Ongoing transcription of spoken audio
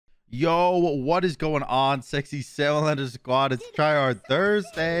Yo, what is going on, sexy Salamander Squad? It's TryHARD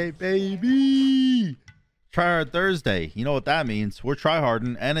Thursday, baby. TryHARD Thursday. You know what that means. We're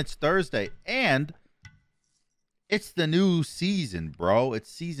tryharding, and it's Thursday. And it's the new season, bro.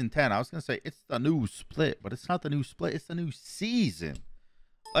 It's season 10. I was going to say it's the new split, but it's not the new split. It's the new season.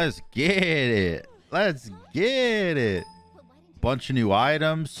 Let's get it. Let's get it. Bunch of new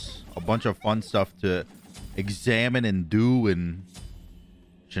items. A bunch of fun stuff to examine and do and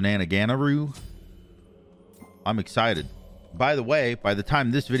shenaniganaroo. I'm excited. By the way, by the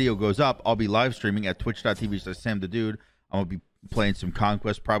time this video goes up, I'll be live streaming at twitch.tv/SamDaDude. I'm going to be playing some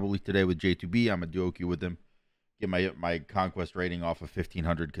Conquest probably today with J2B. I'm a duo queue with him. Get my Conquest rating off of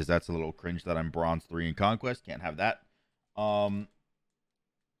 1500 because that's a little cringe that I'm bronze 3 in Conquest. Can't have that.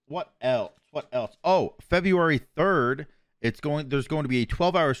 What else? What else? Oh, February 3rd, there's going to be a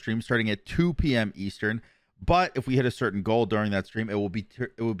 12-hour stream starting at 2 p.m. Eastern. But if we hit a certain goal during that stream, it will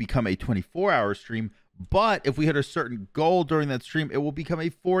become a 24-hour stream. But if we hit a certain goal during that stream, it will become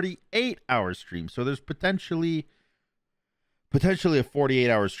a 48-hour stream. So there's potentially a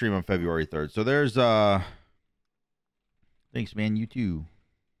 48-hour stream on February 3rd. So there's thanks, man. You too.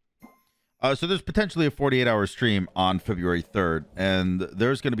 So there's potentially a 48-hour stream on February 3rd, and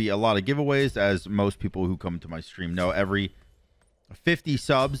there's going to be a lot of giveaways, as most people who come to my stream know. Every 50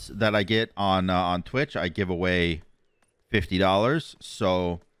 subs that I get on Twitch, I give away $50.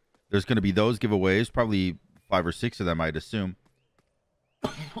 So there's going to be those giveaways, probably 5 or 6 of them, I'd assume.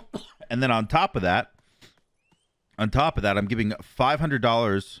 And then on top of that, I'm giving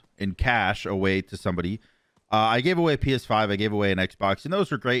 $500 in cash away to somebody. I gave away a PS5, I gave away an Xbox, and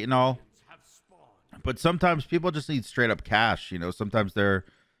those were great and all. But sometimes people just need straight up cash. You know, sometimes they're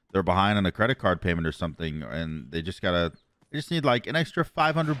behind on a credit card payment or something, and they just need like an extra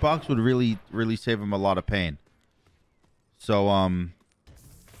 $500 would really save them a lot of pain. So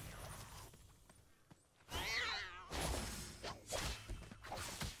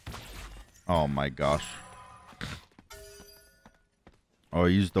oh my gosh. Oh, I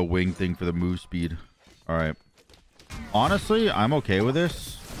used the wing thing for the move speed. All right. Honestly, I'm okay with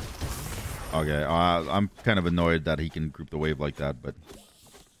this. Okay, I'm kind of annoyed that he can group the wave like that, but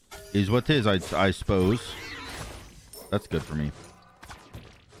is what it is, I suppose. That's good for me.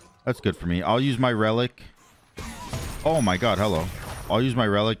 That's good for me. I'll use my relic. Oh my god, hello. I'll use my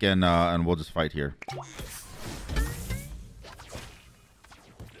relic and we'll just fight here.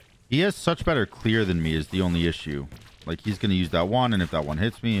 He has such better clear than me is the only issue. Like, he's gonna use that one, and if that one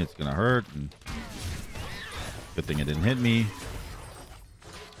hits me, it's gonna hurt. And good thing it didn't hit me.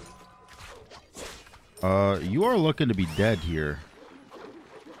 You are looking to be dead here.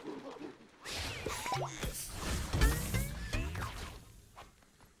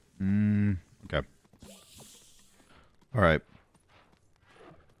 Okay. All right.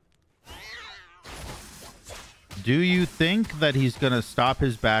 Do you think that he's going to stop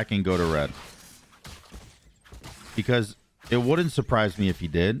his back and go to red? Because it wouldn't surprise me if he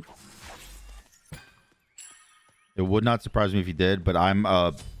did. It would not surprise me if he did, but I'm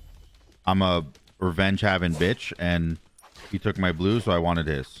a revenge having bitch, and he took my blue, so I wanted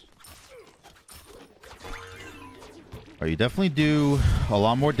his. Oh, you definitely do a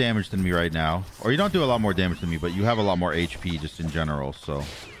lot more damage than me right now. Or you don't do a lot more damage than me, but you have a lot more HP just in general, so.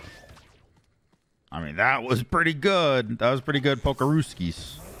 I mean, that was pretty good. That was pretty good,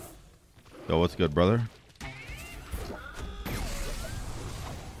 Pokerooskis. So what's good, brother?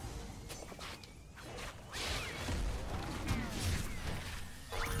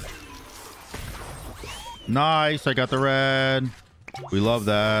 Nice, I got the red. We love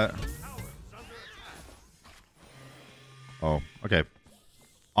that. Oh, okay.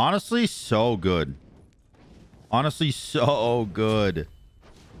 Honestly, so good. Honestly, so good.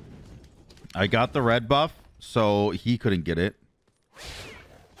 I got the red buff, so he couldn't get it.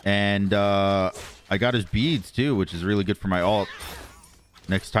 And I got his beads, too, which is really good for my ult.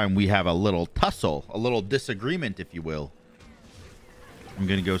 Next time we have a little tussle, a little disagreement, if you will. I'm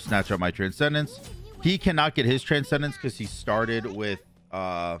going to go snatch up my Transcendence. He cannot get his Transcendence because he started with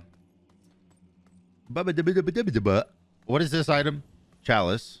what is this item?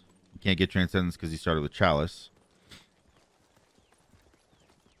 Chalice. You can't get Transcendence because he started with Chalice.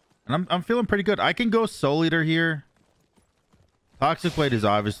 And I'm feeling pretty good. I can go Soul Eater here. Toxic Blade is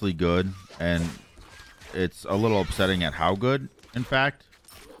obviously good, and it's a little upsetting at how good, in fact.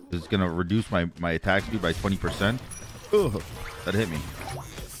 It's going to reduce my attack speed by 20%. Ugh, that hit me.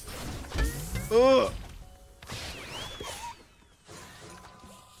 Ugh.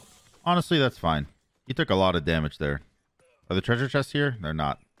 Honestly, that's fine. He took a lot of damage there. Are the treasure chests here? They're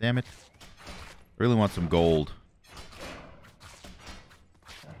not. Damn it. I really want some gold.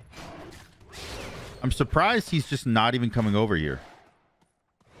 I'm surprised he's just not even coming over here.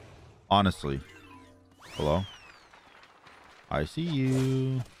 Honestly. Hello? I see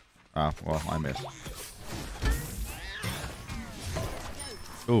you. Ah, well, I missed.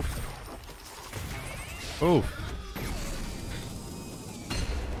 Oof. Oof.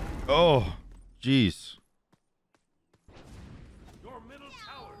 Oh, jeez. Your middle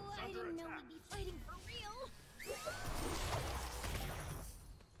tower is under attack. We'd be fighting for real.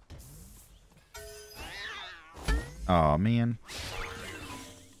 Oh, man.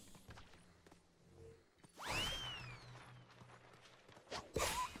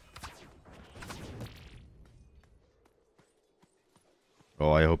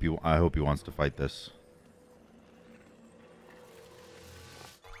 Oh, I hope he wants to fight this.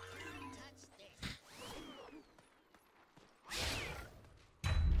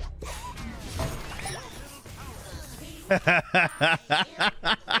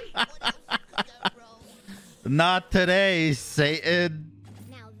 Not today, Satan.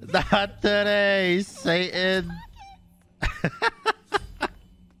 Not today, Satan.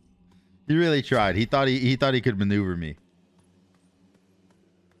 He really tried. He thought he could maneuver me.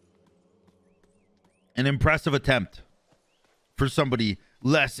 An impressive attempt for somebody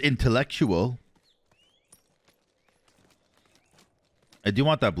less intellectual. I do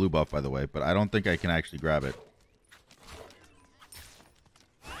want that blue buff, by the way, but I don't think I can actually grab it.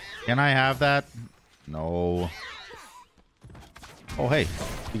 Can I have that? No. Oh, hey.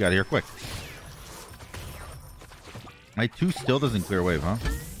 You got here quick. My 2 still doesn't clear wave, huh?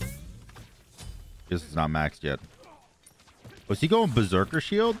 Guess it's not maxed yet. Was he going Berserker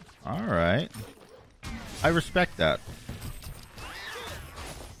Shield? All right. I respect that.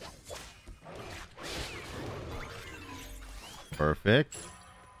 Perfect.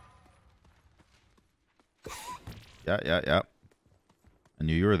 Yeah. I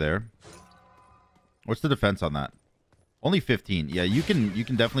knew you were there. What's the defense on that? Only 15. Yeah, you can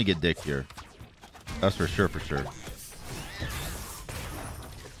definitely get dick here. That's for sure,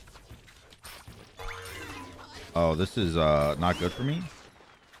 Oh, this is not good for me.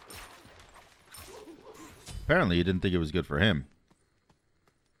 Apparently, he didn't think it was good for him.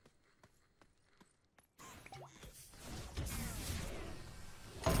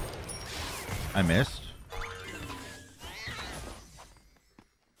 I missed.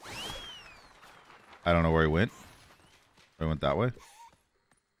 I don't know where he went. I went that way.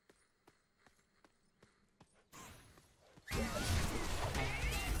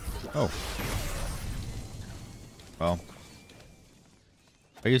 Oh. Well.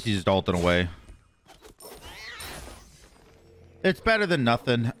 I guess he's just ulting away. It's better than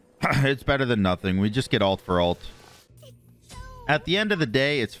nothing. It's better than nothing. We just get ult for ult. At the end of the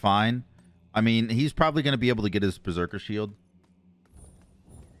day, it's fine. I mean, he's probably going to be able to get his Berserker Shield.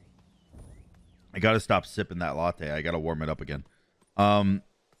 I got to stop sipping that latte. I got to warm it up again. It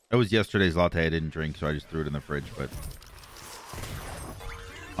was yesterday's latte I didn't drink, so I just threw it in the fridge. But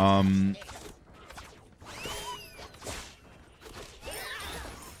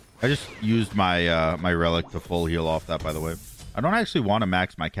I just used my my relic to full heal off that, by the way. I don't actually want to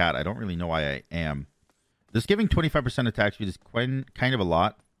max my cat. I don't really know why I am. This giving 25% attack speed is kind of a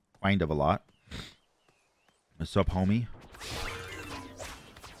lot. Kind of a lot. What's up, homie?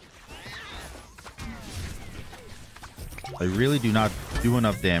 I really do not do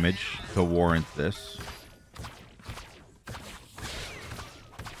enough damage to warrant this.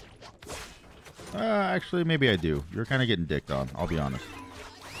 Actually, maybe I do. You're kind of getting dicked on, I'll be honest.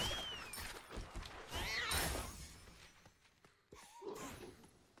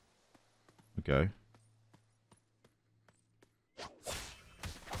 Okay.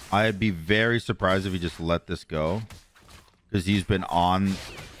 I'd be very surprised if he just let this go, because he's been on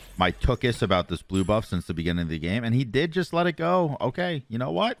my tookus about this blue buff since the beginning of the game, and he did just let it go. Okay, you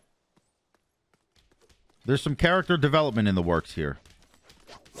know what? There's some character development in the works here.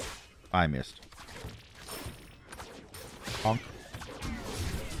 I missed. Bonk.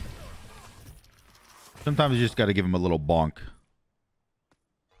 Sometimes you just got to give him a little bonk.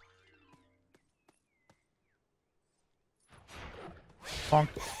 Bonk.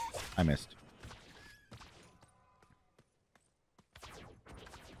 I missed.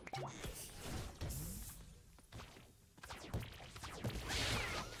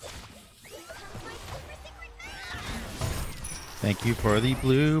 Thank you for the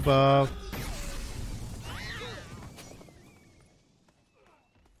blue buff.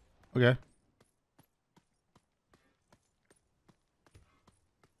 Okay.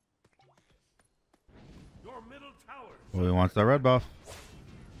 Your middle tower. Well, he wants that red buff.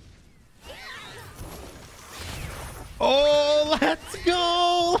 Oh, let's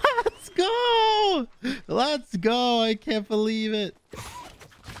go! Let's go! go. Let's go. I can't believe it.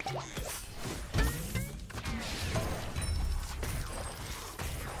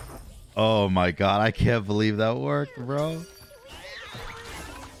 Oh my god, I can't believe that worked, bro.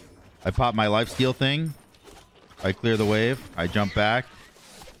 I pop my lifesteal thing. I clear the wave. I jump back.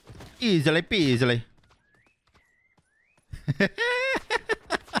 Easily peasily.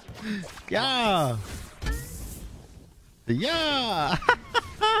 Yeah. Yeah.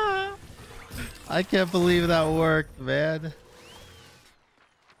 I can't believe that worked, man.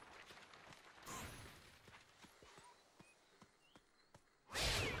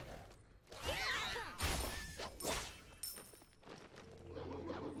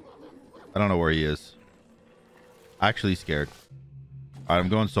 I don't know where he is. Actually scared. All right, I'm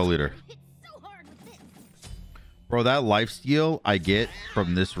going soul leader. Bro, that lifesteal I get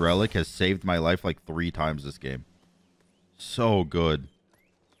from this relic has saved my life like 3 times this game. So good.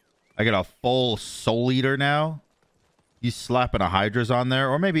 I get a full soul eater now. He's slapping a Hydra's on there.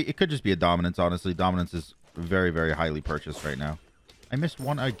 Or maybe it could just be a dominance, honestly. Dominance is very, very highly purchased right now. I missed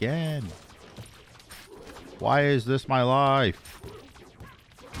one again. Why is this my life?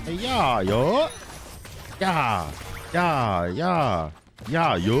 Yeah, yo. Yeah. Yeah, yeah.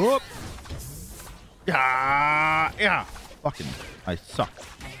 Yeah, yup. Yeah. Yeah. Fucking, I suck.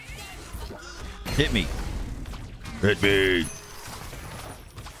 Hit me. Hit me.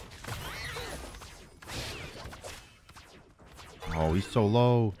 Oh, he's so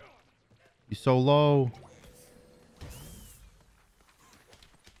low. He's so low.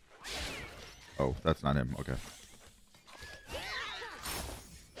 Oh, that's not him. Okay.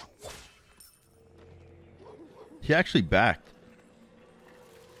 He actually backed.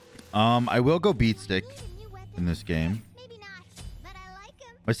 I will go beat stick in this game.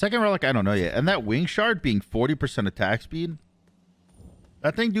 My second relic, I don't know yet. And that wing shard being 40% attack speed.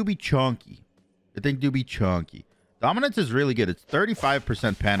 That thing do be chunky. That thing do be chunky. Dominance is really good. It's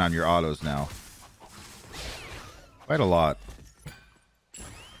 35% pen on your autos now. Quite a lot.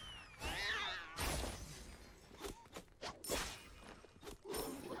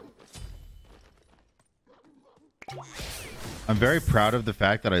 I'm very proud of the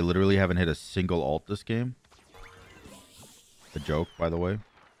fact that I literally haven't hit a single ult this game. A joke, by the way.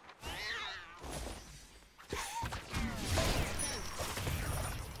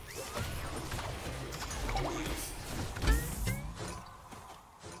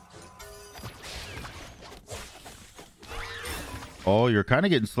 Oh, you're kind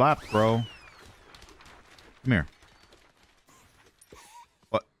of getting slapped, bro. Come here.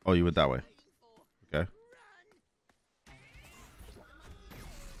 What? Oh, you went that way. Okay.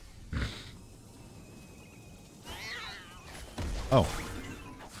 Oh.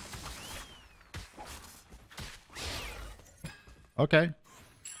 Okay.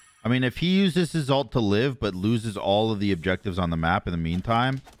 I mean, if he uses his ult to live, but loses all of the objectives on the map in the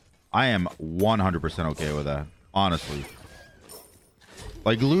meantime, I am 100% okay with that. Honestly.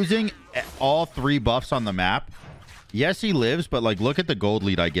 Like, losing all 3 buffs on the map. Yes, he lives, but, like, look at the gold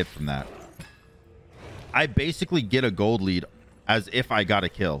lead I get from that. I basically get a gold lead as if I got a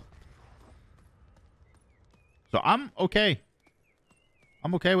kill. So, I'm okay.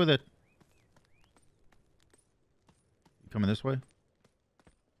 I'm okay with it. Coming this way?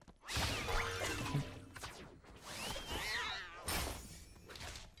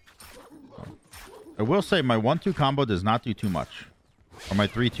 I will say my 1-2 combo does not do too much. Or my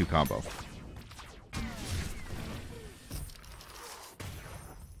 3-2 combo.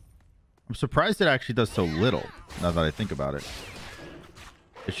 I'm surprised it actually does so little, now that I think about it.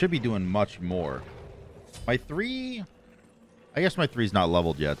 It should be doing much more. My 3... I guess my 3's not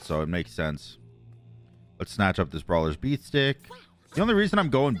leveled yet, so it makes sense. Let's snatch up this Brawler's Beat Stick. The only reason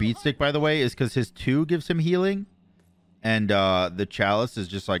I'm going Beat Stick, by the way, is because his 2 gives him healing. And the Chalice is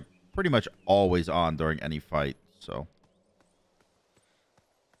just, like, pretty much always on during any fight, so...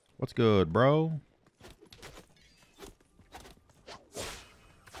 What's good, bro?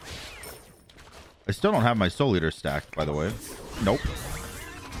 I still don't have my Soul Eater stacked, by the way. Nope.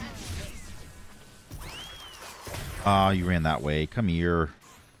 Ah, you ran that way. Come here.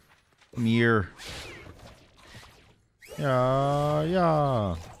 Come here. Yeah,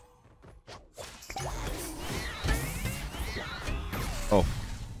 yeah. Oh.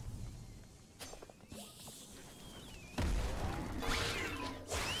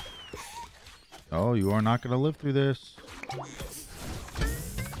 Oh, you are not going to live through this.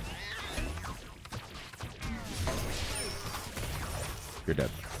 You're dead.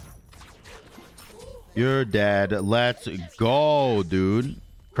 You're dead. Let's go, dude.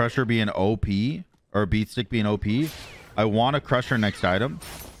 Crusher being OP. Or Beat Stick being OP. I want a Crusher next item.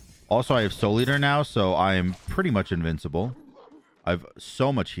 Also, I have Soul Eater now, so I am pretty much invincible. I have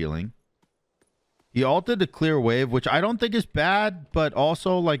so much healing. He ulted to clear wave, which I don't think is bad, but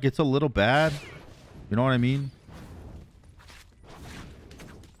also, like, it's a little bad. You know what I mean?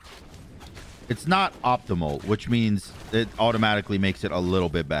 It's not optimal, which means it automatically makes it a little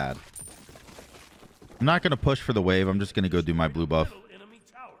bit bad. I'm not going to push for the wave. I'm just going to go do my blue buff.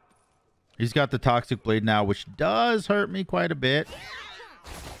 He's got the Toxic Blade now, which does hurt me quite a bit.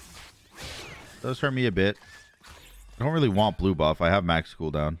 Does hurt me a bit. I don't really want blue buff. I have max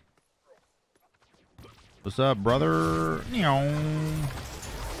cooldown. What's up, brother?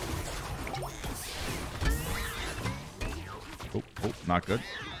 Oh, not good.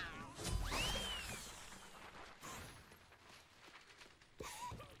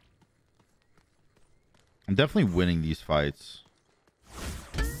 I'm definitely winning these fights.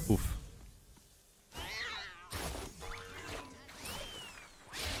 Oof.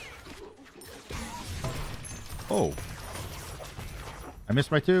 Oh. I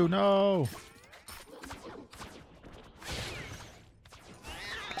missed my 2. No.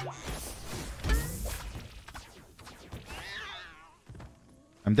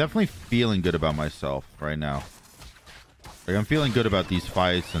 I'm definitely feeling good about myself right now. Like, I'm feeling good about these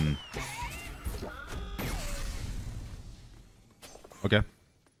fights and... Okay.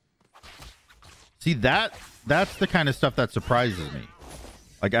 See, that's the kind of stuff that surprises me.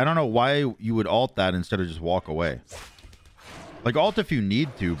 Like, I don't know why you would ult that instead of just walk away. Like, ult if you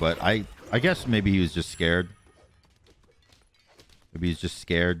need to, but I guess maybe he was just scared. Maybe he's just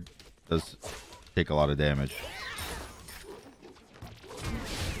scared. Does take a lot of damage.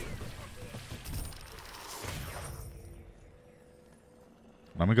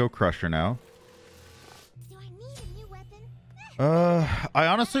 I'm gonna go Crusher now. Do I need a new weapon? I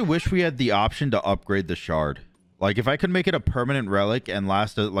honestly wish we had the option to upgrade the shard. Like, if I could make it a permanent relic and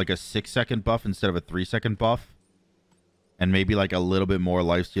last like a 6-second buff instead of a 3-second buff, and maybe like a little bit more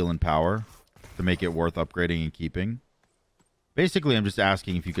lifesteal and power to make it worth upgrading and keeping. Basically, I'm just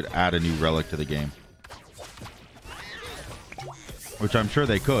asking if you could add a new relic to the game, which I'm sure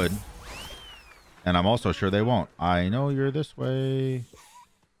they could, and I'm also sure they won't. I know you're this way.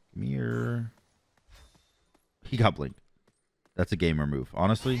 Come here. He got blinked. That's a gamer move.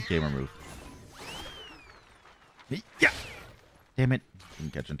 Honestly, gamer move. Yeah. Damn it.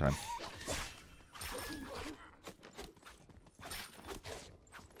 Didn't catch in time.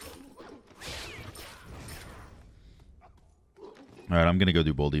 All right, I'm going to go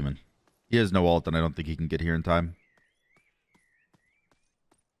do Bull Demon. He has no ult, and I don't think he can get here in time.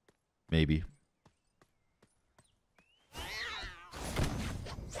 Maybe.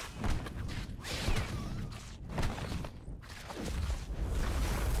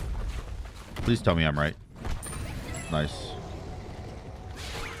 Please tell me I'm right. Nice.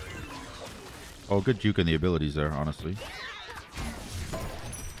 Oh, good juke in the abilities there, honestly.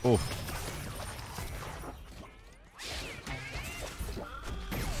 Oh.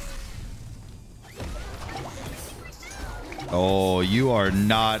 Oh, you are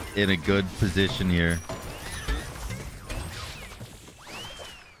not in a good position here.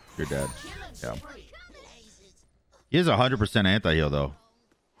 You're dead. Yeah. He is 100% anti-heal, though.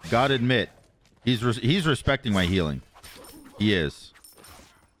 Gotta admit, he's respecting my healing. He is.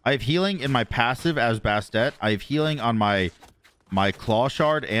 I have healing in my passive as Bastet. I have healing on my Claw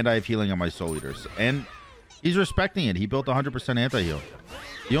Shard, and I have healing on my Soul Eaters. And he's respecting it. He built 100% anti-heal.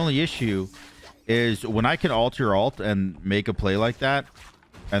 The only issue is when I can alter your ult and make a play like that,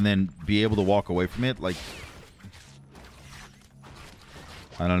 and then be able to walk away from it, like...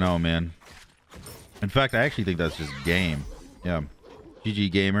 I don't know, man. In fact, I actually think that's just game. Yeah.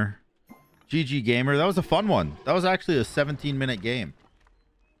 GG Gamer. GG Gamer. That was a fun one. That was actually a 17-minute game.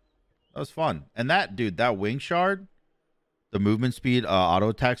 That was fun. And that, dude, that wing shard, the movement speed, auto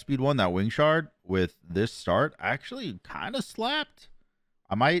attack speed one, that wing shard with this start actually kind of slapped.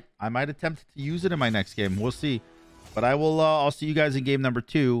 I might attempt to use it in my next game. We'll see. But I'll see you guys in game number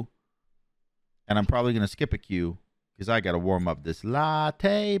 2. And I'm probably going to skip a queue because I got to warm up this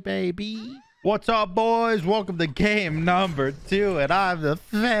latte, baby. What's up, boys? Welcome to game number 2. And I'm the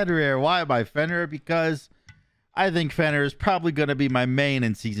Fenrir. Why am I Fenrir? Because I think Fenrir is probably going to be my main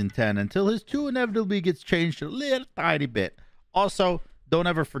in Season 10 until his 2 inevitably gets changed a little tiny bit. Also, don't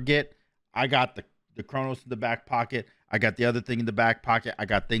ever forget, I got the Chronos in the back pocket. I got the other thing in the back pocket. I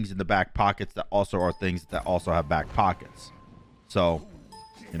got things in the back pockets that also are things that also have back pockets. So,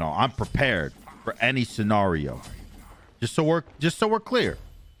 you know, I'm prepared for any scenario. Just so we're clear.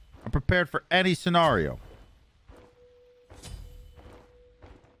 I'm prepared for any scenario.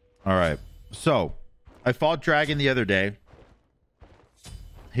 All right. So, I fought Dragon the other day.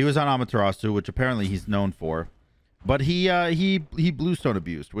 He was on Amaterasu, which apparently he's known for. But he bluestone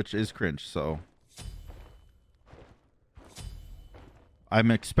abused, which is cringe, so I'm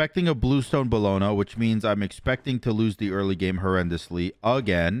expecting a bluestone Bologna, which means I'm expecting to lose the early game horrendously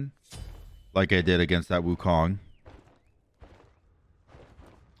again, like I did against that Wukong.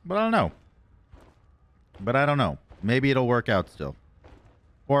 But I don't know. Maybe it'll work out still.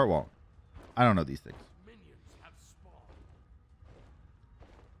 Or it won't. I don't know these things. Minions have spawned.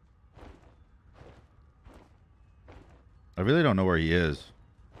 I really don't know where he is.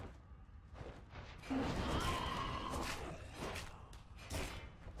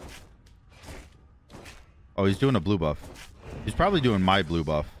 Oh, he's doing a blue buff. He's probably doing my blue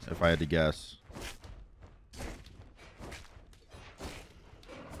buff, if I had to guess.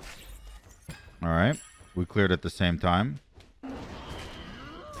 All right. We cleared at the same time.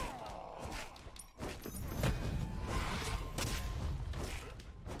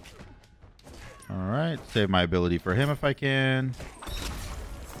 All right. Save my ability for him if I can.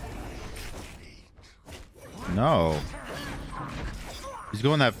 No. He's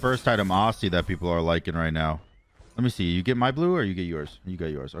going that first item Aussie that people are liking right now. Let me see. You get my blue or you get yours? You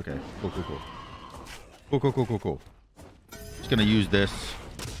got yours. Okay. Cool. Just going to use this.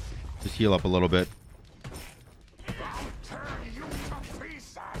 Just heal up a little bit.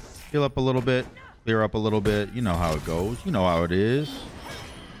 Heal up a little bit. Clear up a little bit. You know how it goes. You know how it is.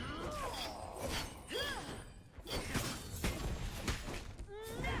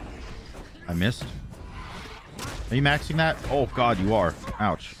 I missed. Are you maxing that? Oh, God, you are.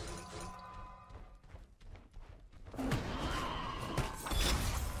 Ouch.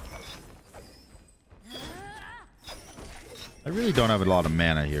 I really don't have a lot of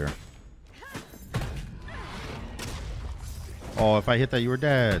mana here. Oh, if I hit that, you were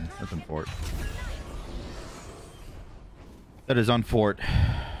dead. That's unfort. That is unfort.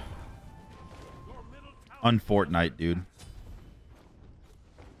 Unfortnite, dude.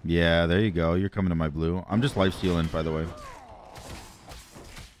 Yeah, there you go. You're coming to my blue. I'm just life stealing, by the way.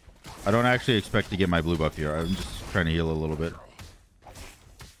 I don't actually expect to get my blue buff here. I'm just trying to heal a little bit.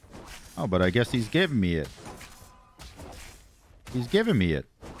 Oh, but I guess he's giving me it. He's giving me it.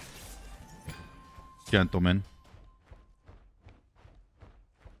 Gentlemen.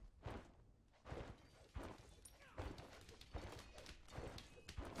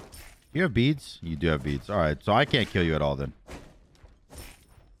 You have beads? You do have beads. All right, so I can't kill you at all then.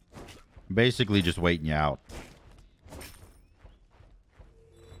 I'm basically just waiting you out.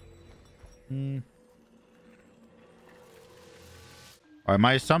 All right,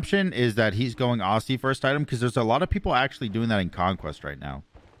 my assumption is that he's going Aussie first item because there's a lot of people actually doing that in Conquest right now.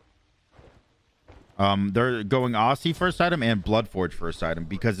 They're going Aussie first item and Bloodforge first item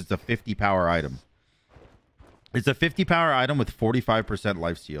because it's a 50 power item. It's a 50 power item with 45%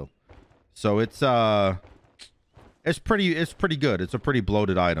 life steal. So it's pretty good. It's a pretty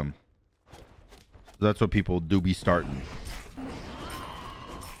bloated item. So that's what people do be starting.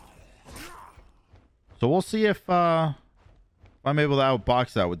 So we'll see if I'm able to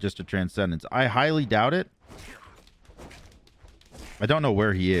outbox that with just a Transcendence. I highly doubt it. I don't know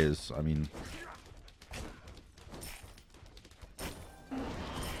where he is. I mean,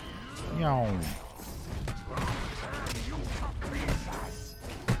 yo.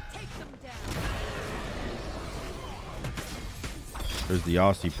 There's the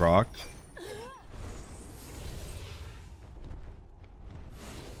Aussie proc.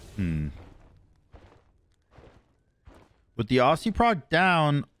 With the Aussie proc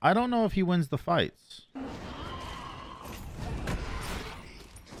down, I don't know if he wins the fights.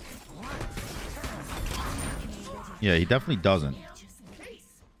 Yeah, he definitely doesn't. He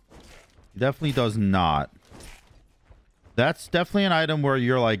definitely does not. That's definitely an item where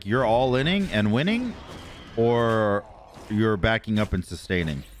you're like, you're all inning and winning, or you're backing up and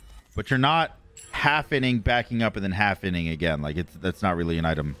sustaining. But you're not half inning, backing up, and then half inning again. Like, that's not really an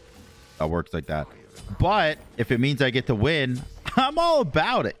item that works like that. But if it means I get to win, I'm all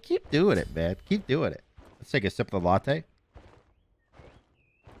about it. Keep doing it, man. Keep doing it. Let's take a sip of the latte.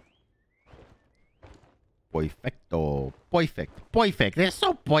 Perfecto. Perfect. Perfect. They're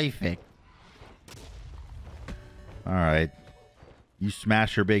so perfect. All right. You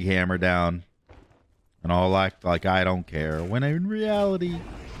smash your big hammer down. And I'll act like I don't care. When in reality,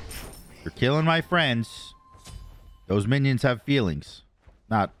 you're killing my friends. Those minions have feelings.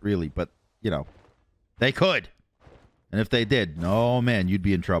 Not really, but, you know, they could. And if they did, oh man, you'd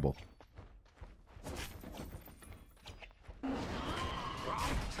be in trouble.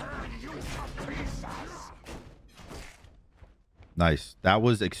 Nice. That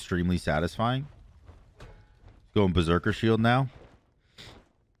was extremely satisfying. Going Berserker Shield now.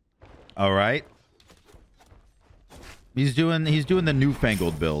 All right. He's doing the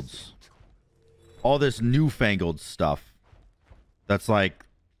newfangled builds. All this newfangled stuff. That's like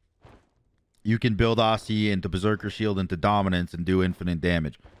you can build Aussie into Berserker Shield into Dominance and do infinite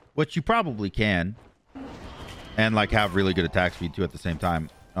damage, which you probably can, and like have really good attack speed too at the same time.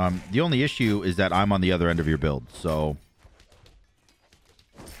 The only issue is that I'm on the other end of your build, so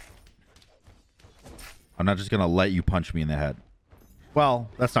I'm not just gonna let you punch me in the head. Well,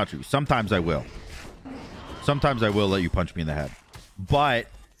 that's not true. Sometimes I will. Sometimes I will let you punch me in the head, but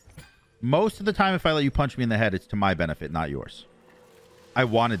most of the time, if I let you punch me in the head, it's to my benefit, not yours. I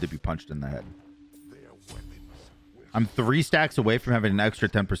wanted to be punched in the head. I'm 3 stacks away from having an extra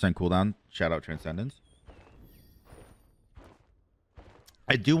 10% cooldown. Shout out Transcendence.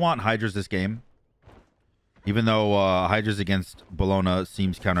 I do want Hydras this game. Even though Hydras against Bologna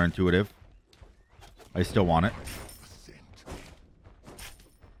seems counterintuitive. I still want it.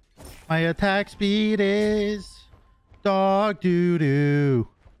 My attack speed is dog doo-doo.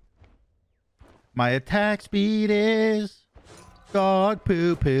 My attack speed is dog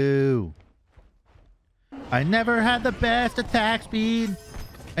poo-poo. I never had the best attack speed,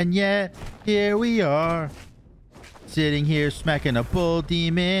 and yet here we are, sitting here smacking a bull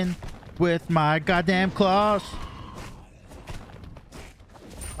demon with my goddamn claws.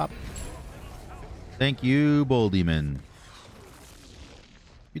 Up. Thank you, bull demon.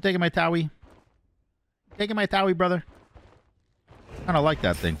 You taking my Towie? Taking my Towie, brother? I don't like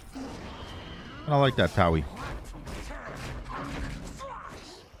that thing. I don't like that Towie.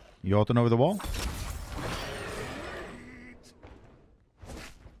 You ulting over the wall?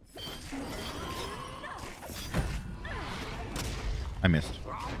 I missed.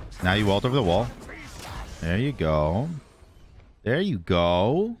 Now you ult over the wall. There you go. There you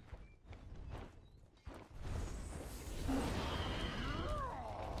go.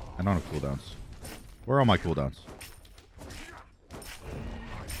 I don't have cooldowns. Where are all my cooldowns?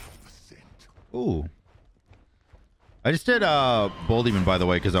 Ooh. I just did Bull Demon, by the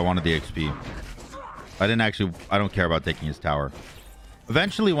way, because I wanted the XP. I don't care about taking his tower.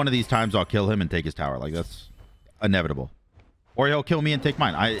 Eventually, one of these times, I'll kill him and take his tower. Like, that's inevitable. Or he'll kill me and take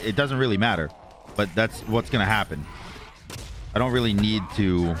mine. It doesn't really matter. But that's what's going to happen. I don't really need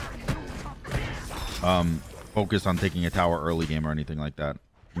to focus on taking a tower early game or anything like that.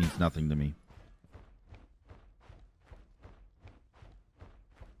 It means nothing to me.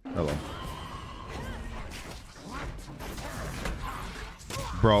 Hello.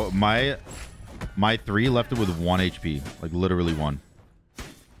 Bro, my 3 left it with 1 HP. Like, literally 1.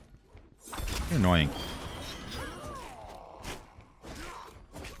 You're annoying.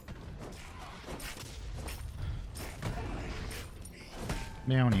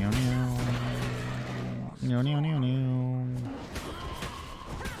 Meow, meow, meow. Meow, meow, meow, meow.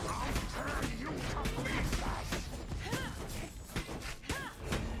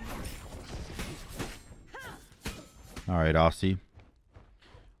 All right, Aussie.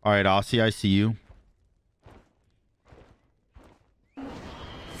 All right, Aussie, I see you. Look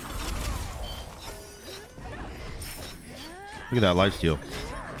at that lifesteal.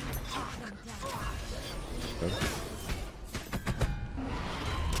 Okay.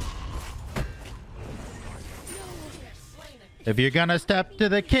 If you're gonna step to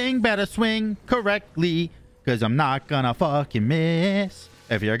the king, better swing correctly, cause I'm not gonna fucking miss.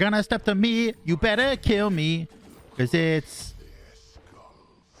 If you're gonna step to me, you better kill me, cause it's...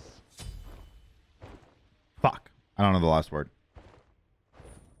 Fuck. I don't know the last word.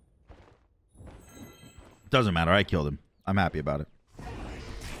 Doesn't matter. I killed him. I'm happy about it.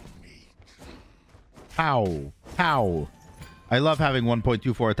 Ow. Ow. I love having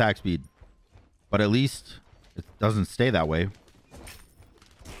 1.24 attack speed. But at least it doesn't stay that way.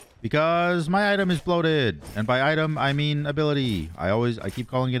 Because my item is bloated. And by item, I mean ability. I keep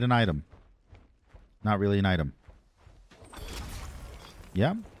calling it an item. Not really an item.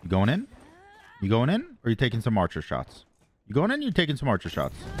 Yeah? You going in? You going in? Or are you taking some archer shots? You going in or you taking some archer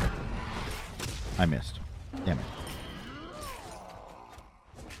shots? I missed. Damn it.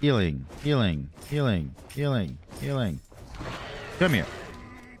 Healing. Healing. Healing. Healing. Healing. Come here.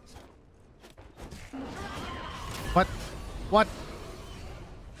 What? What?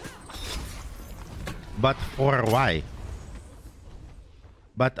 But for why?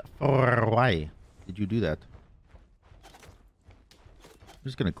 But for why did you do that? I'm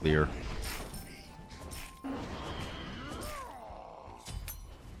just gonna clear.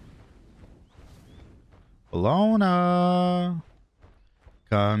 Bologna,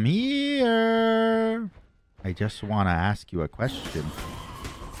 come here. I just want to ask you a question.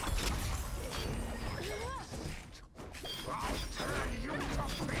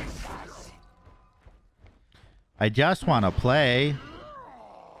 I just want to play.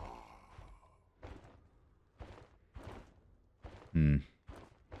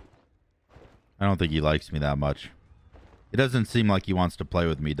 I don't think he likes me that much. It doesn't seem like he wants to play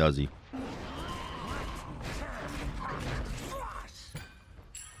with me, does he?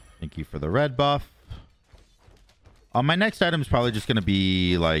 Thank you for the red buff. My next item is probably just going to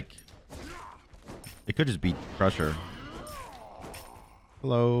be like... It could just be Crusher.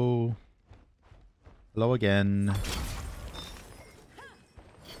 Hello. Hello again.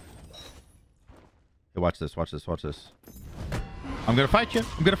 Hey, watch this, watch this, watch this. I'm going to fight you.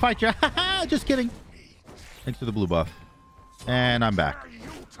 I'm going to fight you. Just kidding. Thanks for the blue buff. And I'm back.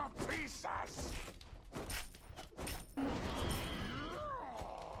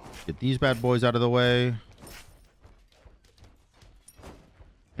 Get these bad boys out of the way.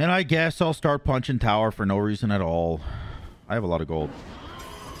 And I guess I'll start punching tower for no reason at all. I have a lot of gold.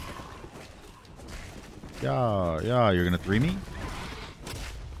 Yeah, you're gonna 3 me?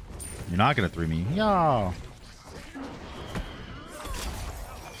 You're not gonna 3 me. Yeah.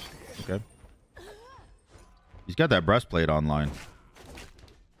 Okay. He's got that breastplate online.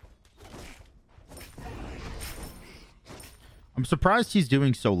 I'm surprised he's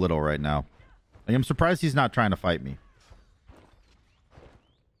doing so little right now. Like, I'm surprised he's not trying to fight me.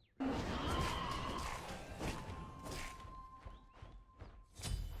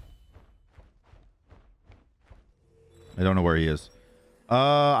 I don't know where he is.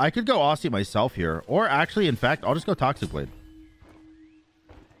 I could go Aussie myself here. Or actually, in fact, I'll just go Toxic Blade.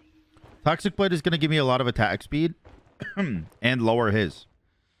 Toxic Blade is going to give me a lot of attack speed. And lower his.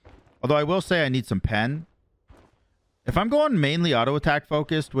 Although I will say I need some pen. If I'm going mainly auto attack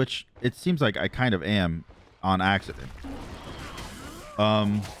focused, which it seems like I kind of am on accident.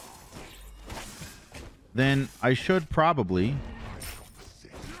 Then I should probably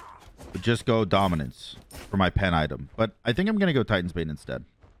just go dominance for my pen item. But I think I'm going to go Titan's Bane instead.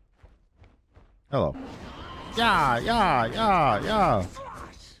 Hello. Yeah.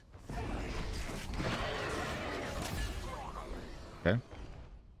 Okay.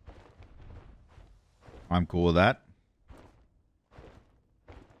 I'm cool with that.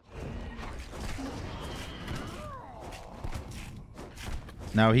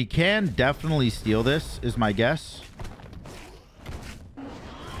 Now, he can definitely steal this, is my guess.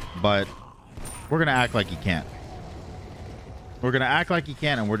 But we're going to act like he can't. We're going to act like he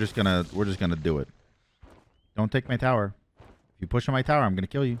can, and we're just going to do it. Don't take my tower. If you push on my tower, I'm going to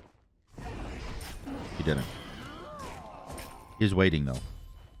kill you. He didn't. He's waiting, though.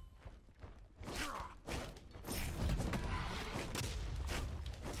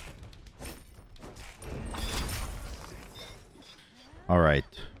 All right.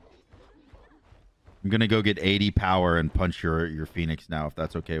 I'm going to go get 80 power and punch your Phoenix now, if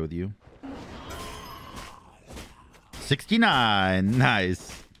that's okay with you. 69.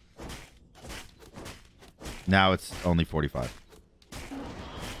 Nice. Now it's only 45.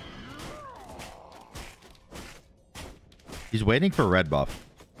 He's waiting for red buff,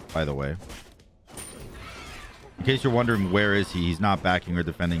 by the way. In case you're wondering where is he, he's not backing or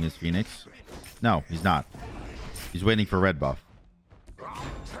defending his Phoenix. No, he's not. He's waiting for red buff.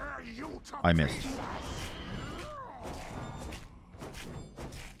 I missed.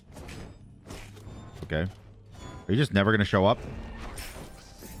 Okay. Are you just never going to show up?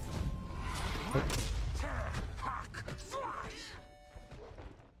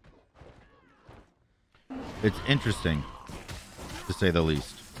 It's interesting, to say the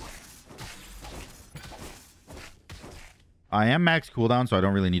least. I am max cooldown, so I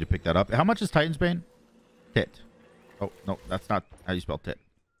don't really need to pick that up. How much is Titan's Bane? Tit. Oh, no, that's not how you spell tit.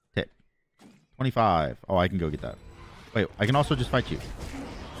 25. Oh, I can go get that. Wait, I can also just fight you.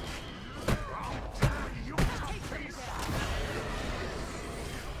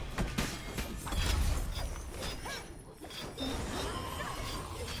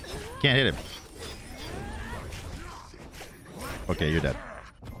 Can't hit him. Okay, you're dead.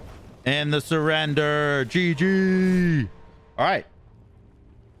 And the surrender. GG. All right.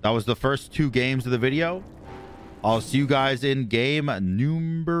 That was the first 2 games of the video. I'll see you guys in game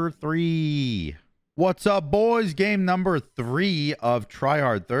number 3. What's up, boys? Game number 3 of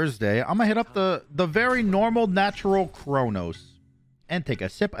TryHard Thursday. I'm going to hit up the very normal, natural Chronos and take a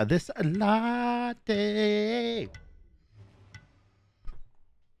sip of this latte.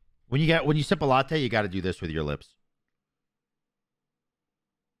 When you sip a latte, you got to do this with your lips.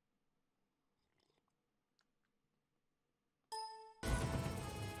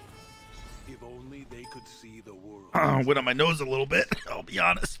 If only they could see the world. Went on my nose a little bit, I'll be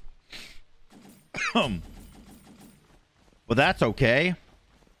honest. But that's okay.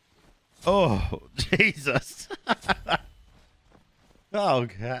 Oh, Jesus. Oh,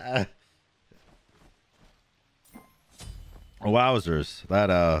 God. Wowzers.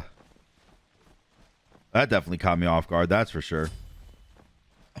 That definitely caught me off guard. That's for sure.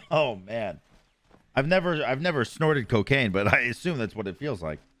 Oh, man. I've never snorted cocaine, but I assume that's what it feels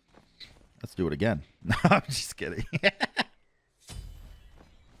like. Let's do it again. No, I'm just kidding.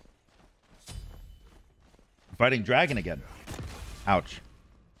 Fighting dragon again. Ouch.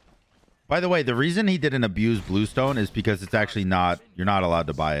 By the way, the reason he didn't abuse bluestone is because it's actually not, you're not allowed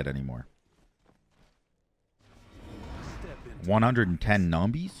to buy it anymore. 110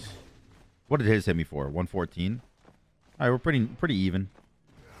 numbies? What did his hit me for? 114? All right, we're pretty even.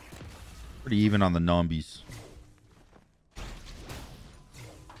 Pretty even on the numbies.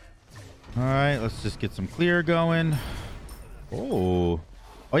 All right, let's just get some clear going. Oh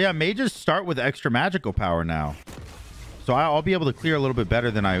yeah, mages start with extra magical power now, so I'll be able to clear a little bit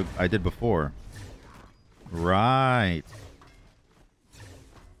better than I did before. Right.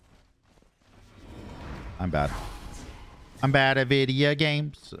 I'm bad. I'm bad at video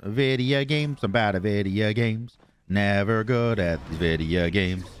games. Video games. I'm bad at video games. Never good at these video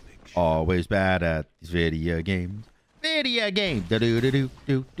games. Always bad at these video games. Video game. Do do do do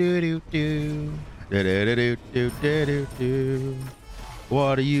do do do do do do do do do.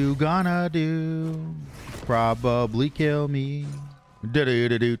 What are you gonna do? Probably kill me. Do do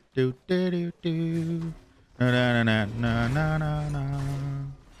do do do do do. Na na na na na na na.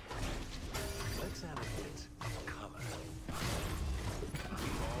 Let's have a bit of color.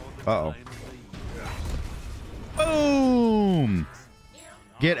 Uh-oh. Boom!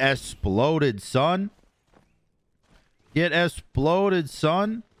 Get exploded, son. Get exploded,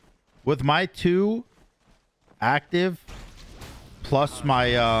 son. With my 2 active plus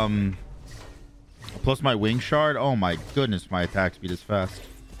my wing shard. Oh my goodness, my attack speed is fast.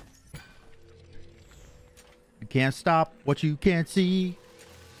 You can't stop what you can't see.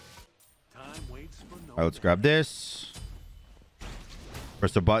 Time waits for no All right, let's grab this.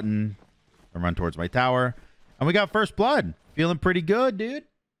 Press the button and run towards my tower. And we got first blood. Feeling pretty good, dude.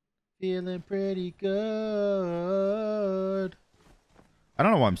 Feeling pretty good. I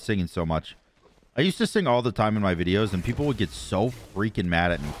don't know why I'm singing so much. I used to sing all the time in my videos, and people would get so freaking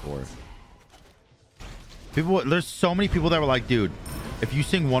mad at me for it. There's so many people that were like, dude, if you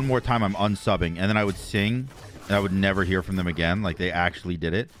sing one more time, I'm unsubbing. And then I would sing, and I would never hear from them again. Like, they actually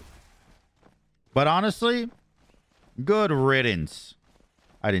did it. But honestly, good riddance.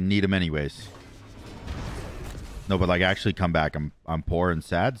 I didn't need them anyways. No, but like, actually come back. I'm poor and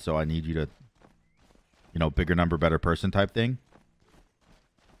sad, so I need you to, you know, bigger number, better person type thing.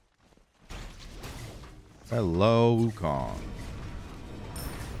 Hello, Wukong.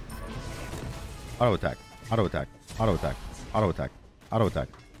 Auto attack. Auto attack. Auto attack. Auto attack. Auto attack.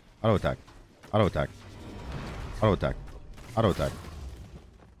 Auto attack. Auto attack. Auto attack. Auto attack.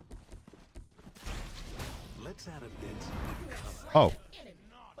 Let's add a bit of Oh. color.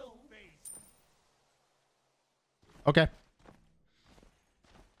 Okay.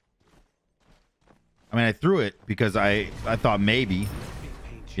 I mean, I threw it because I thought maybe,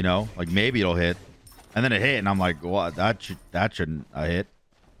 you know, like maybe it'll hit. And then it hit, and I'm like, well, that shouldn't hit.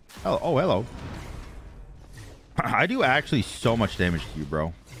 Oh, hello. I do actually so much damage to you,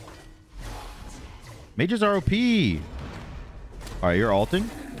 bro. Mages are OP. All right, you're ulting.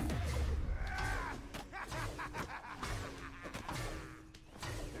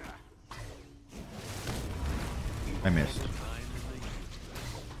 I missed.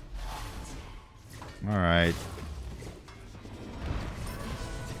 All right.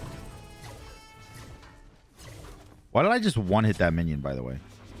 Why did I just one hit that minion, by the way?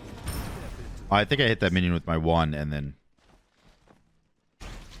 Oh, I think I hit that minion with my 1 and then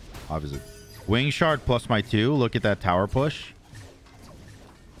obviously wing shard plus my 2. Look at that tower push.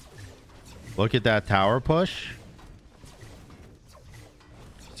 Look at that tower push.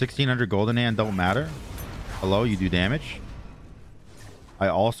 1600 golden hand don't matter. Hello, you do damage. I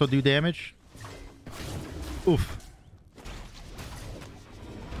also do damage. Oof.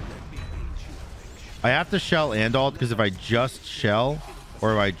 I have to shell and ult because if I just shell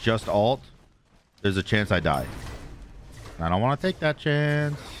or if I just ult, there's a chance I die. I don't want to take that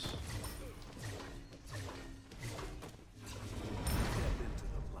chance.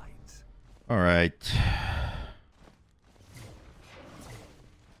 All right.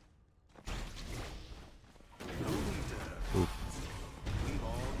 Oof.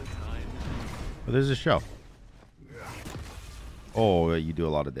 Oh, there's a shell. Oh, you do a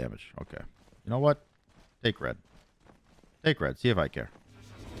lot of damage. Okay. You know what? Take red. Take red. See if I care.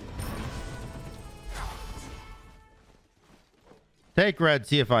 Take red.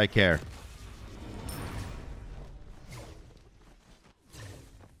 See if I care.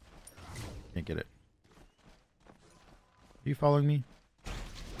 Are you following me?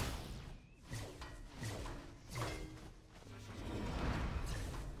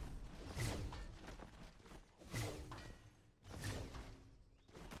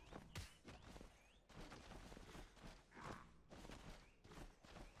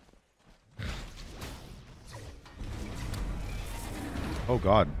 Oh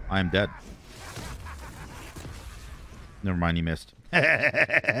god, I am dead. Never mind, he missed.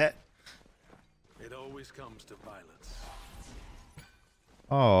 It always comes to violence.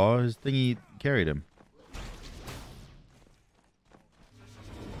 Oh, his thingy carried him.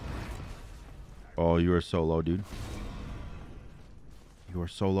 Oh, you are so low, dude. You are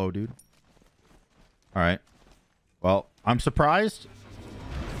so low, dude. All right. Well, I'm surprised.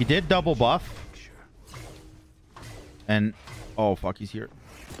 He did double buff. And, oh, fuck, he's here.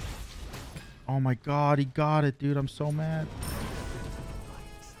 Oh, my God, he got it, dude. I'm so mad.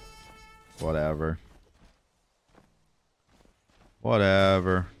 Whatever.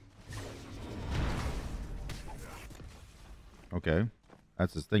 Whatever. Okay.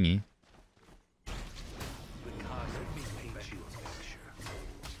 That's his thingy.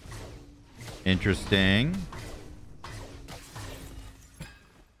 Interesting.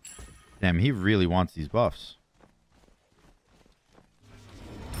 Damn, he really wants these buffs.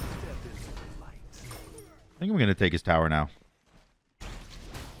 I think I'm going to take his tower now.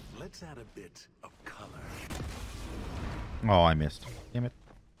 Let's add a bit of color. Oh, I missed. Damn it.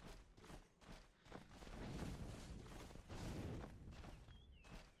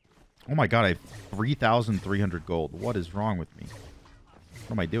 Oh my god, I have 3,300 gold. What is wrong with me?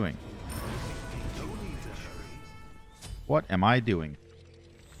 What am I doing? What am I doing?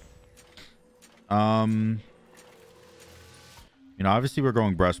 You know, obviously we're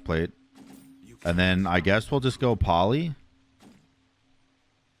going breastplate. And then I guess we'll just go poly.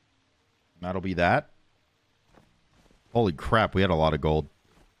 That'll be that. Holy crap, we had a lot of gold.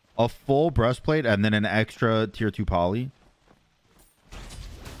 A full breastplate and then an extra tier 2 poly.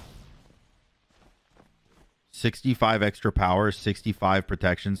 65 extra power, 65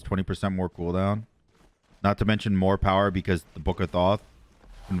 protections, 20% more cooldown. Not to mention more power because the Book of Thoth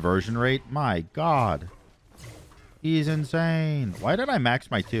conversion rate. My god. He's insane. Why did I max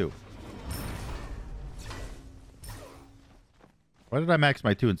my 2? Why did I max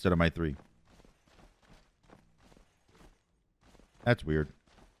my 2 instead of my 3? That's weird.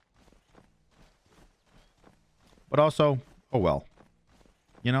 But also, oh well.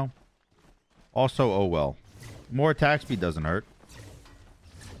 You know? Also, oh well. More attack speed doesn't hurt.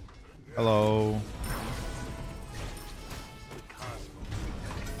 Hello.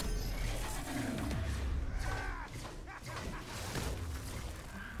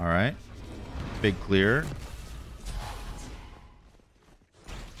 Alright. Big clear.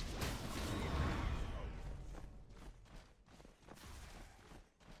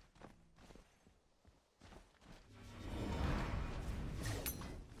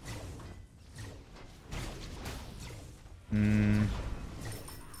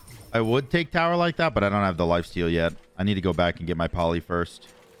 I would take tower like that, but I don't have the lifesteal yet. I need to go back and get my poly first.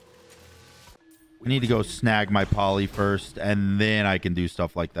 I need to go snag my poly first, and then I can do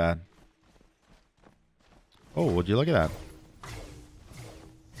stuff like that. Oh, would you look at that?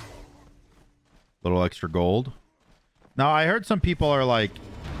 Little extra gold. Now, I heard some people are like,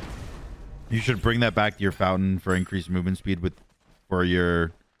 you should bring that back to your fountain for increased movement speed for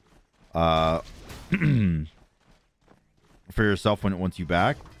your for yourself once you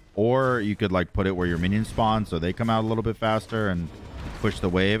back. Or you could like put it where your minions spawn so they come out a little bit faster and push the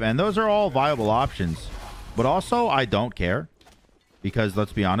wave. And those are all viable options. But also, I don't care. Because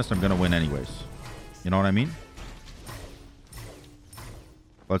let's be honest, I'm going to win anyways. You know what I mean?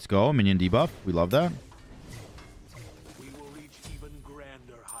 Let's go. Minion debuff. We love that.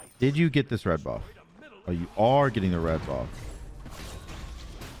 Did you get this red buff? Oh, you are getting the red buff.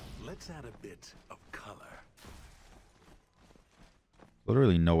 Let's add a bit of color.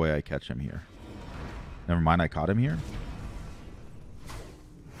 Literally no way I catch him here. Never mind, I caught him here.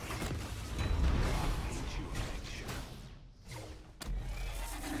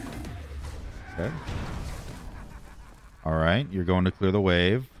 Okay. Alright, you're going to clear the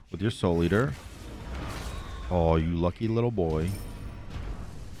wave with your Soul Eater. Oh, you lucky little boy.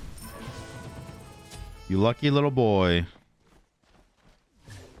 You lucky little boy.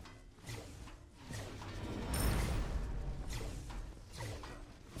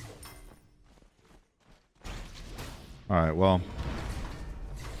 Alright, well.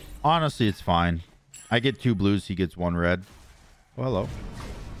 Honestly, it's fine. I get 2 blues, he gets 1 red. Oh, hello.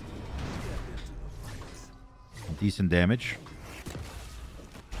 Decent damage.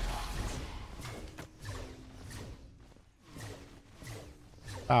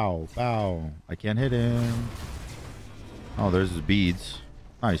 Pow, pow. I can't hit him. Oh, there's his beads.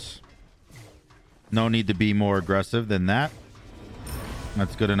 Nice. No need to be more aggressive than that.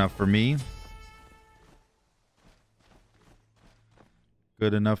 That's good enough for me.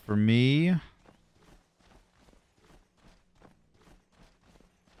 Good enough for me. Let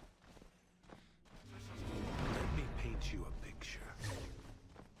me paint you a picture.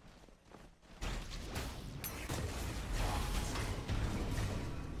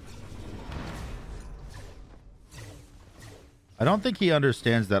 I don't think he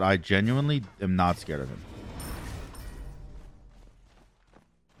understands that I genuinely am not scared of him.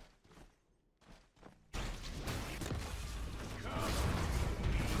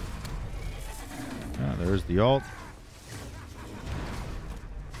 Yeah, there's the ult.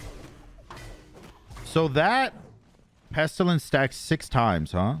 So that pestilence stacks 6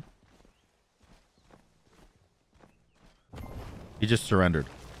 times, huh? He just surrendered.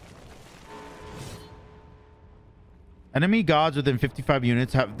 Enemy gods within 55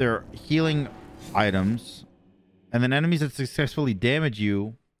 units have their healing items, and then enemies that successfully damage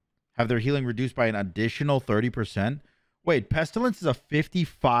you have their healing reduced by an additional 30%. Wait, pestilence is a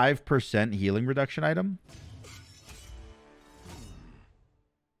 55% healing reduction item?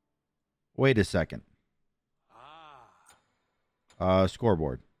 Wait a second.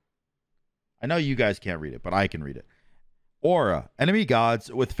 Scoreboard. I know you guys can't read it, but I can read it. Aura. Enemy gods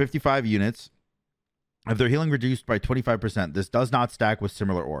with 55 units have their healing reduced by 25%. This does not stack with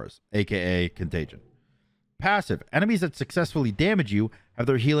similar auras, aka contagion. Passive. Enemies that successfully damage you have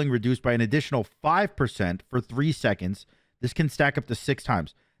their healing reduced by an additional 5% for 3 seconds. This can stack up to 6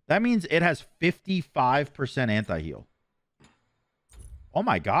 times. That means it has 55% anti-heal. Oh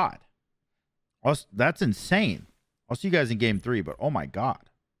my god. That's insane. I'll see you guys in game 3, but oh my god.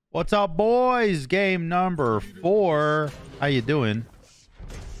 What's up, boys? Game number 4. How you doing?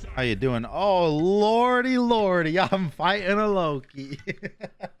 How you doing? Oh, lordy, lordy. I'm fighting a Loki.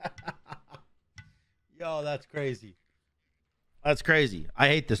 Yo, that's crazy. That's crazy. I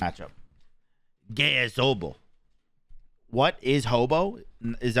hate this matchup. Gay as hobo. What is hobo?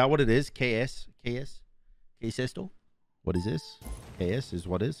 Is that what it is? KS? KS? KSesto? What is this? KS is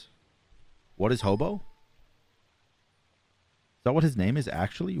what is? What is hobo? Is that what his name is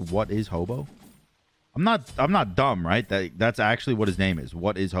actually? What is hobo? I'm not dumb, right? That's actually what his name is.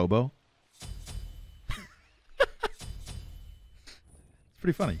 What is hobo? It's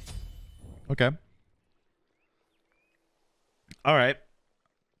pretty funny. Okay. All right.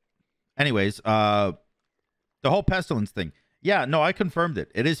 Anyways, the whole pestilence thing. Yeah, no, I confirmed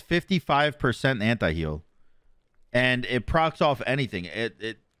it. It is 55% anti-heal. And it procs off anything.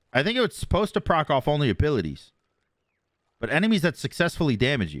 I think it was supposed to proc off only abilities. But enemies that successfully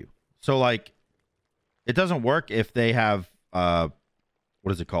damage you. So, like, it doesn't work if they have, what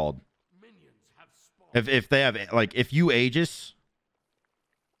is it called? If they have, like, if you Aegis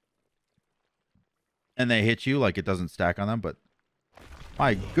and they hit you, like, it doesn't stack on them. But,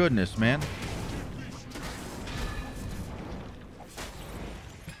 my goodness, man.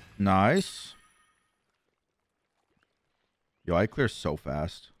 Nice. Yo, I clear so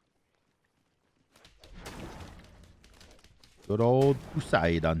fast. Good old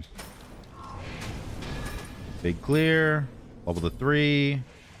Poseidon. Big clear. Level the 3.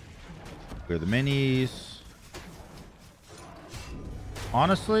 Clear the minis.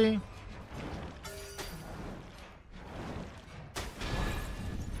 Honestly,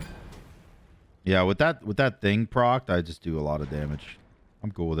 yeah, with that thing procced, I just do a lot of damage.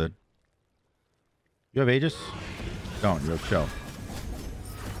 I'm cool with it. You have Aegis? Don't. You have Shell.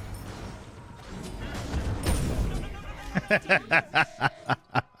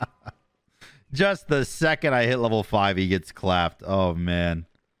 Just the second I hit level 5, he gets clapped. Oh, man.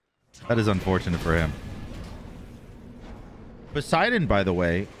 That is unfortunate for him. Poseidon, by the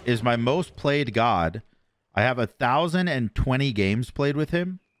way, is my most played god. I have 1,020 games played with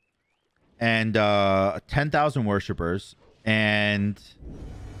him. And 10,000 worshippers. And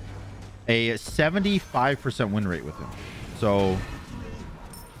a 75% win rate with him. So,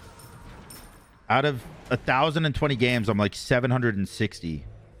 out of 1,020 games, I'm like 760.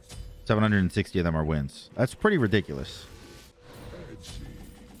 760 of them are wins. That's pretty ridiculous.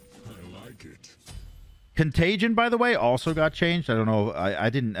 I like it. Contagion, by the way, also got changed. I don't know. I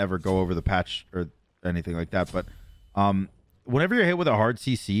didn't ever go over the patch or anything like that. But whenever you're hit with a hard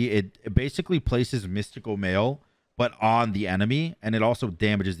CC, it basically places Mystical Mail, but on the enemy. And it also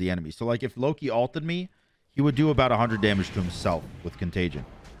damages the enemy. So, like, if Loki ulted me, he would do about 100 damage to himself with Contagion.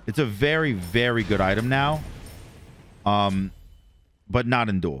 It's a very, very good item now. But not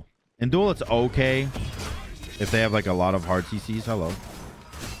in Duel. In Duel, it's okay if they have, like, a lot of hard CCs. Hello.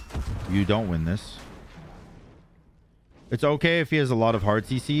 You don't win this. It's okay if he has a lot of hard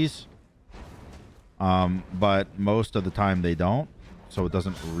CCs. But most of the time they don't. So it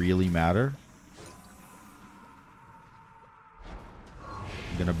doesn't really matter.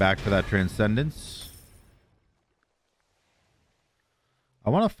 I'm gonna back for that Transcendence. I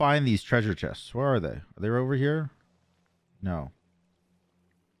want to find these treasure chests. Where are they? Are they over here? No.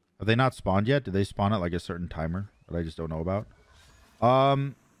 Have they not spawned yet? Did they spawn at like a certain timer that I just don't know about? Oh.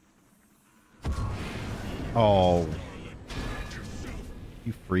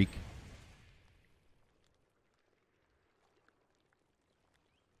 You freak.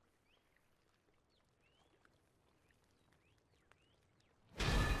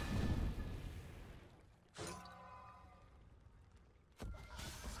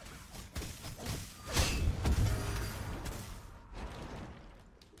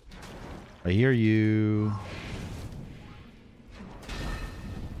 I hear you.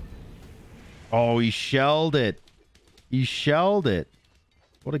 Oh, he shelled it. He shelled it.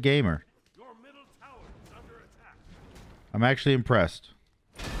 What a gamer. Your middle tower is under attack. I'm actually impressed.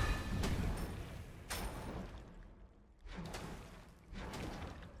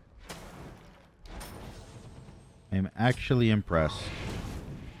 I'm actually impressed.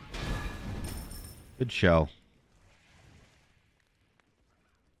 Good shell.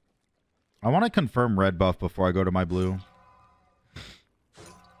 I want to confirm red buff before I go to my blue.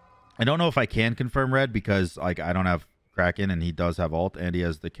 I don't know if I can confirm red because like I don't have Kraken and he does have ult and he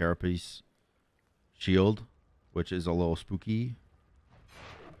has the Carapace shield, which is a little spooky.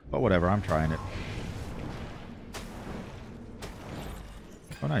 But whatever, I'm trying it.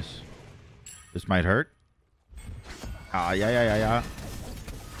 Oh, nice. This might hurt. Ah, yeah.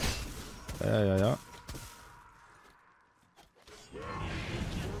 Yeah.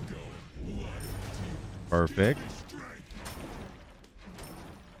 Perfect.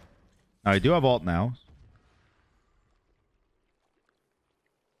 I do have ult now.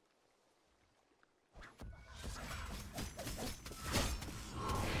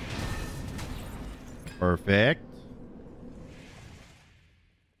 Perfect.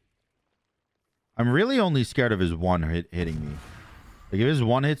 I'm really only scared of his one hitting me. Like if his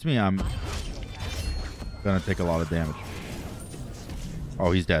one hits me, I'm gonna take a lot of damage.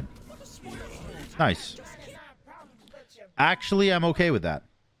 Oh, he's dead. Nice. Actually, I'm okay with that.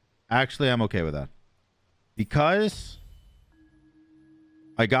 Because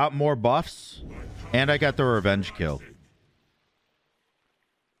I got more buffs and I got the revenge kill.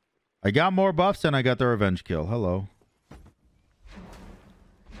 Hello.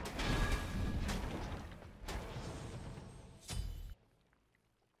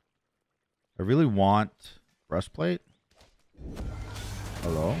 I really want breastplate.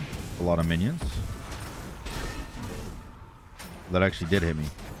 Hello. A lot of minions. That actually did hit me.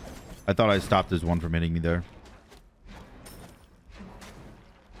 I thought I stopped his one from hitting me there.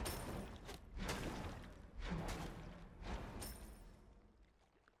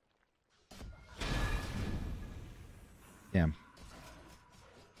 Damn.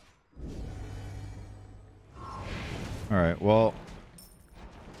 All right, well,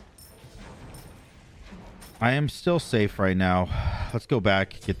 I am still safe right now. Let's go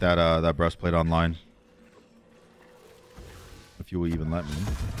back, get that that breastplate online. If you will even let me.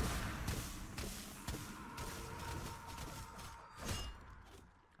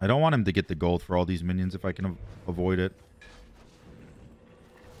 I don't want him to get the gold for all these minions if I can avoid it.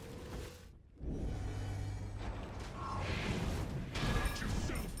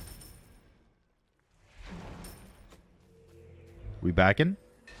 We backing?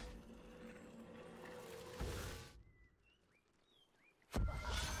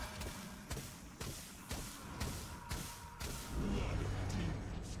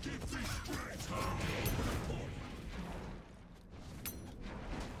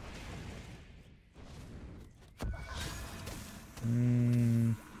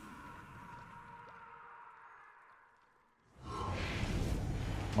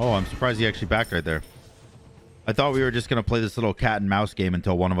 Oh, I'm surprised he actually backed right there. I thought we were just going to play this little cat and mouse game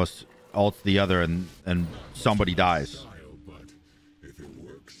until one of us ults the other and somebody dies.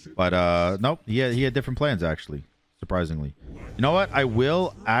 But nope, he had different plans actually, surprisingly. You know what? I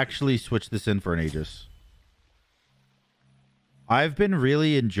will actually switch this in for an Aegis. I've been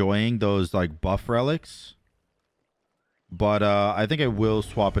really enjoying those like buff relics. But I think I will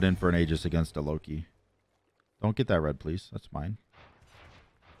swap it in for an Aegis against a Loki. Don't get that red, please. That's mine.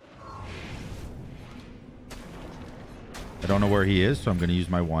 I don't know where he is, so I'm going to use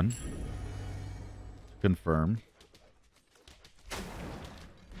my one. Confirm.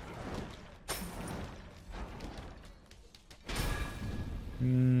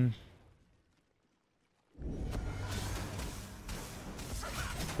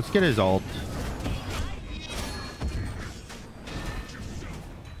 Let's get his ult.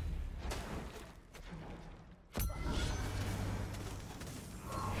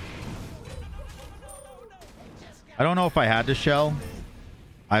 I don't know if I had to shell.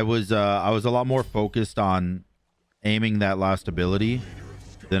 I was a lot more focused on aiming that last ability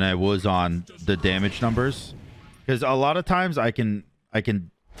than I was on the damage numbers, because a lot of times I can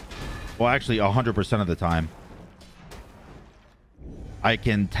well, actually 100% of the time I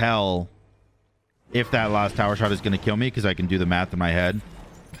can tell if that last tower shot is going to kill me, because I can do the math in my head.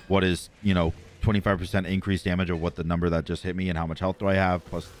 What is, you know, 25% increased damage of what the number that just hit me, and how much health do I have,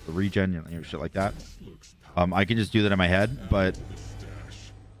 plus the regen, you know, shit like that. I can just do that in my head, but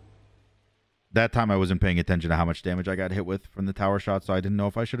that time I wasn't paying attention to how much damage I got hit with from the tower shot, so I didn't know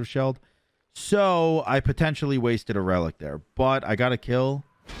if I should have shelled. So I potentially wasted a relic there, but I got a kill,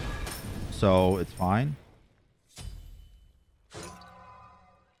 so it's fine.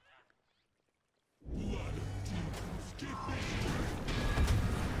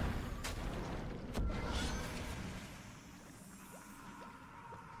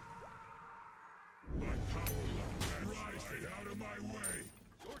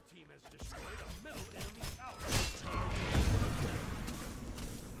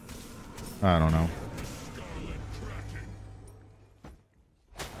 I don't know.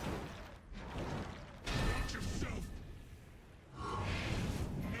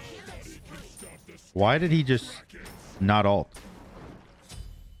 Why did he just not ult?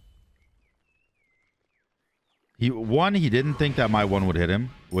 He didn't think that my one would hit him,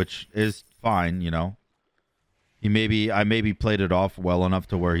 which is fine, you know. I maybe played it off well enough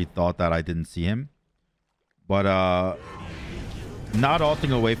to where he thought that I didn't see him. But not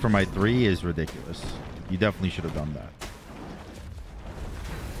ulting away from my 3 is ridiculous. You definitely should have done that.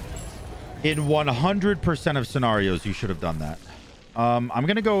 In 100% of scenarios, you should have done that. I'm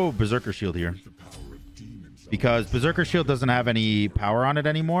going to go Berserker Shield here, because Berserker Shield doesn't have any power on it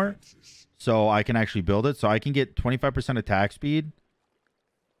anymore. So I can actually build it. So I can get 25% attack speed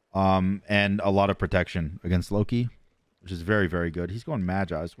and a lot of protection against Loki, which is very, very good. He's going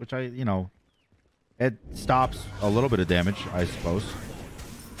Magi's, which you know, it stops a little bit of damage, I suppose,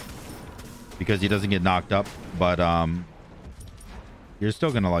 because he doesn't get knocked up. But you're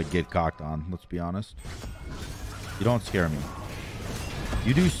still gonna like get cocked on. Let's be honest. You don't scare me.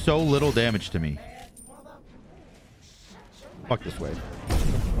 You do so little damage to me. Fuck this wave.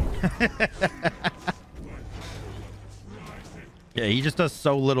 Yeah, he just does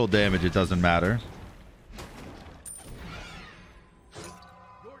so little damage, it doesn't matter.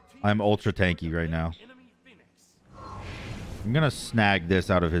 I'm ultra tanky right now. I'm gonna snag this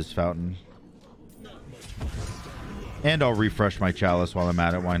out of his fountain. And I'll refresh my chalice while I'm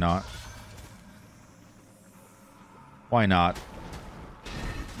at it. Why not? Why not?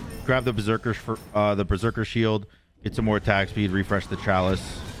 Grab the berserker shield, get some more attack speed, refresh the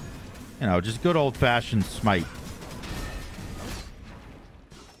chalice. You know, just good old-fashioned smite.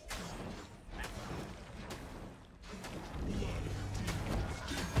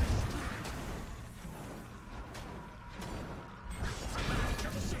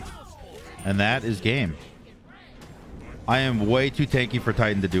 And that is game. I am way too tanky for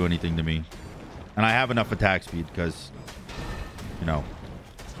Titan to do anything to me. And I have enough attack speed because, you know,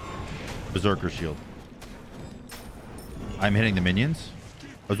 Berserker Shield. I'm hitting the minions.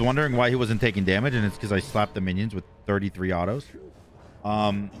 I was wondering why he wasn't taking damage, and it's because I slapped the minions with 33 autos.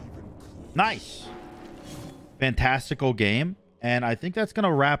 Nice. Fantastical game. And I think that's going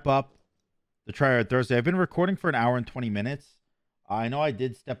to wrap up the TryHard Thursday. I've been recording for an hour and 20 minutes. I know I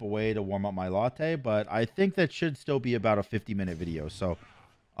did step away to warm up my latte, but I think that should still be about a 50-minute video. So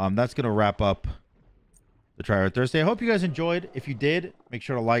that's going to wrap up the TryHard Thursday. I hope you guys enjoyed. If you did, make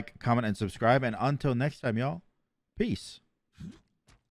sure to like, comment, and subscribe. And until next time, y'all, peace.